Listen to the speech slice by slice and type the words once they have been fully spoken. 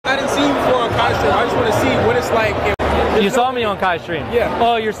I just want to see what it's like. You saw me on Kai's stream? Yeah.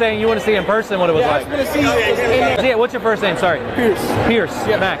 Oh, you're saying you want to see in person what it was like? I just want to see. Yeah, what's your first name? Sorry. Pierce. Pierce.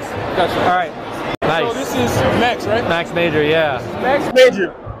 Yeah. Max. Gotcha. All right. Nice. So this is Max, right? Max Major, yeah. Max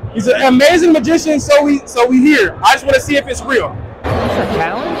Major. He's an amazing magician, so we here. I just want to see if it's real. That's a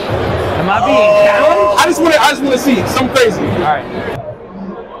challenge? Am I being challenged? I just want to see something crazy. All right.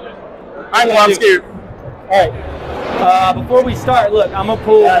 I know I'm scared. All right. Before we start, look, I'm gonna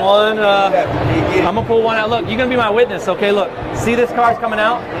pull one. I'm gonna pull one out. Look, you're gonna be my witness, okay? Look, see this card's coming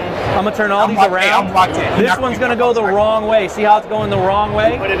out? I'm gonna turn all these around. I'm locked in. This one's gonna go the wrong way. See how it's going the wrong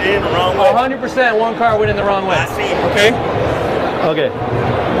way? Put it in the wrong way. 100% one card went in the wrong way. I see it. Okay. Okay.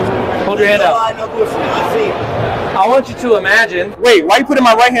 Hold your hand out. I see it. I want you to imagine. Wait, why you putting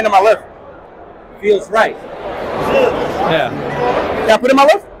my right hand on my left? Feels right. Yeah. Can I put it in my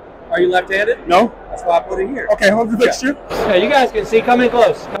left? Are you left-handed? No. That's why I put it here. Okay, hold the picture. Yeah, you guys can see. Come in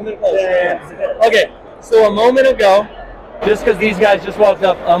close. Come in close. Yeah. Okay, so a moment ago, just because these guys just walked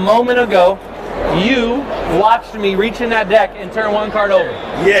up, a moment ago, you watched me reach in that deck and turn one card over.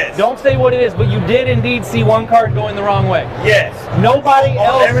 Yes. Don't say what it is, but you did indeed see one card going the wrong way. Yes. Nobody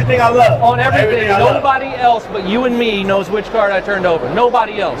else. On everything I love. On everything. I love. Nobody else but you and me knows which card I turned over.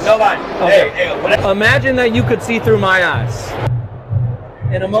 Nobody else. Nobody. Okay. Hey, Imagine that you could see through my eyes.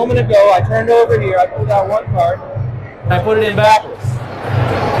 And a moment ago, I turned over here, I pulled out one card, and I put it in backwards.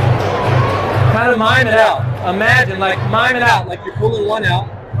 Kind of mime it out. Imagine, like, mime it out, like you're pulling one out.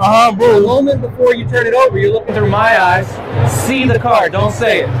 Bro. The moment before you turn it over, you're looking through my eyes, see the card, don't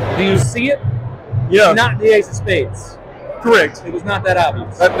say it. Do you see it? Yeah. Not the ace of spades. Correct. It was not that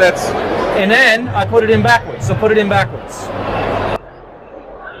obvious. That's. And then I put it in backwards, so put it in backwards.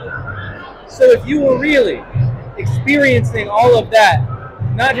 So if you were really experiencing all of that,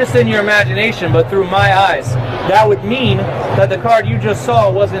 not just in your imagination, but through my eyes, that would mean that the card you just saw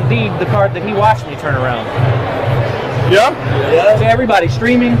was indeed the card that he watched me turn around. Yeah? Yeah. To everybody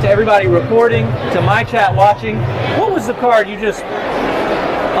streaming, to everybody recording, to my chat watching, what was the card you just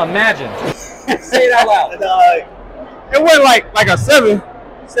imagined? Say it out loud. It went like a 7.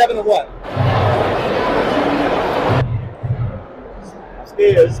 7 of what?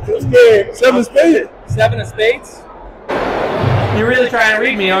 Scared. Scared. 7 spades. 7 of spades? You're really trying to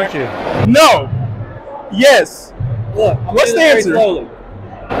read me, aren't you? No. Yes. Look, I'm What's doing the this very answer? slowly.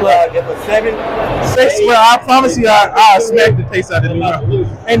 If a 7. 6. Well, I promise you, I'll smack the taste out of you.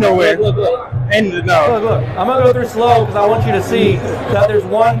 Ain't no way. Look, look. Ain't no. Look. I'm going to go through slow because I want you to see that there's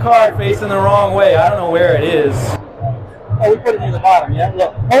one card facing the wrong way. I don't know where it is. Oh, we put it near the bottom, yeah?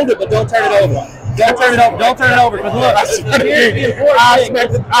 Look, hold it, but don't turn it over. Don't turn it over. Don't turn it over. Because look, here's the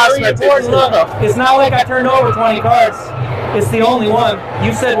important thing. Look, it's not like I turned over 20 cards. It's the only one.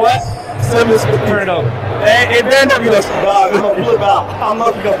 You said what? 7 spades. Turn it over. Hey, man, I'm gonna flip out. I'm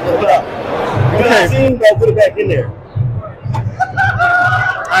not gonna flip out. Because I seen him, I'll put it back in there.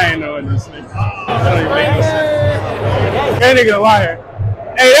 I ain't knowing this nigga. That don't even make no sense. That nigga a liar.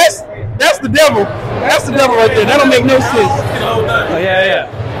 Hey, that's the devil. That's the devil right there. That don't make no sense. Oh, yeah.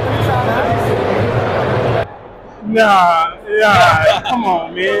 Nah, come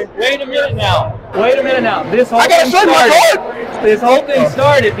on, man. Wait a minute now. This whole I gotta thing show you my started. card. This whole thing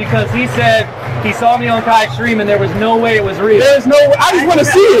started because he said he saw me on Kai's stream and there was no way it was real. There's no way. I just want to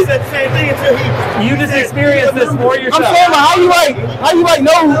see He it. said the same thing until he. You just experienced this for yourself. I'm saying, how you like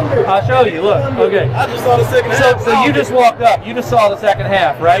know? I'll show you. Look. Okay. I just saw the second half. So you just walked up. You just saw the second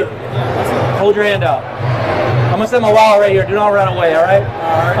half, right? Hold your hand out. I'm gonna set my wallet right here. Do not run away. All right.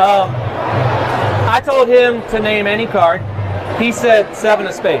 All right. I told him to name any card. He said 7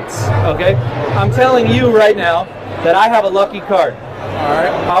 of spades. Okay. I'm telling you right now that I have a lucky card. Alright.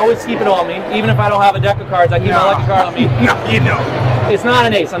 I always keep it on me. Even if I don't have a deck of cards, I keep my lucky card on me. No, you know. It's not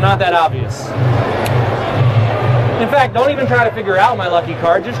an ace. I'm not that obvious. In fact, don't even try to figure out my lucky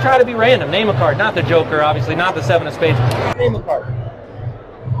card. Just try to be random. Name a card. Not the Joker, obviously. Not the 7 of spades. Name a card.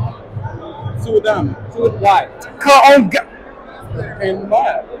 2 of diamonds. 2 of why? Come on, came to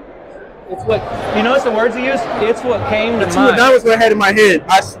mind. It's what, you notice the words he used? It's what came to mind. 2 of diamonds went ahead in my head.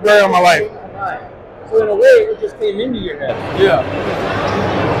 I swear on my life. So in a way, it just came into your head. Yeah.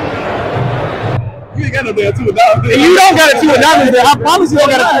 You ain't got no damn 2 of diamonds. You don't got a 2 of diamonds there. I promise you don't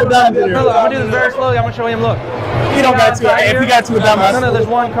got a 2 of diamonds there. I'm gonna do this very slowly. I'm gonna show him. Look. He don't got 2. If he got 2 of diamonds, no, there's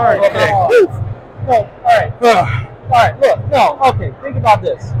one card. Okay. No, all right. All right. Look. No. Okay. Think about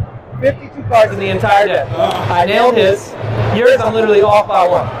this. 52 cards in the entire deck. I nailed his. Yours, I'm literally off by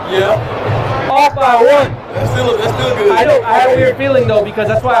 1. Yeah. Off by 1. That's still good. I had a weird feeling though because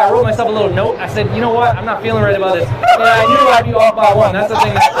that's why I wrote myself a little note. I said, you know what? I'm not feeling right about this. And I knew I'd be off by 1. That's the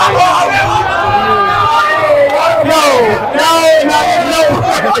thing that's crazy.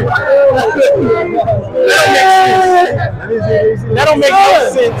 That don't make no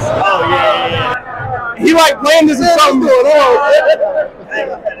sense. Oh, yeah. He like playing this is something going on.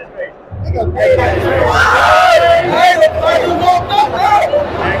 He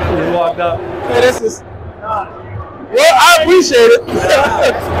walked up. Hey, this is. Well, I appreciate it.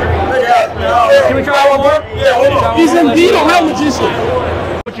 Can we try one more? Yeah, He's indeed a real magician.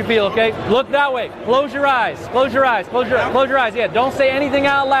 What you feel, okay? Look that way. Close your eyes. Close your eyes. Close your eyes. Yeah, don't say anything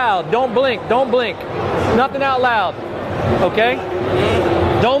out loud. Don't blink. Don't blink. Nothing out loud. Okay?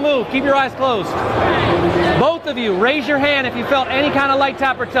 Don't move. Keep your eyes closed. Both of you, raise your hand if you felt any kind of light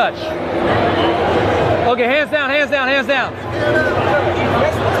tap or touch. Okay, hands down, hands down, hands down.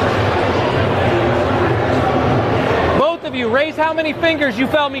 Both of you, raise how many fingers you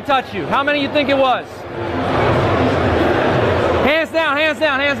felt me touch you. How many you think it was? Hands down, hands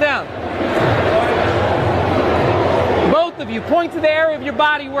down, hands down. Both of you, point to the area of your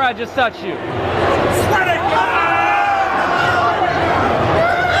body where I just touched you.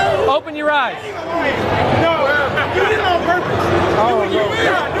 Open your eyes. No, you did it on purpose.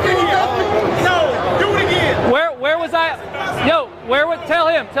 Do it again. Where was I? Yo, tell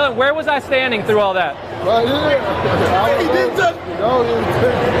him, where was I standing through all that? Right here. He didn't touch me. No, he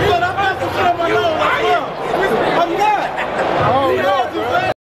didn't.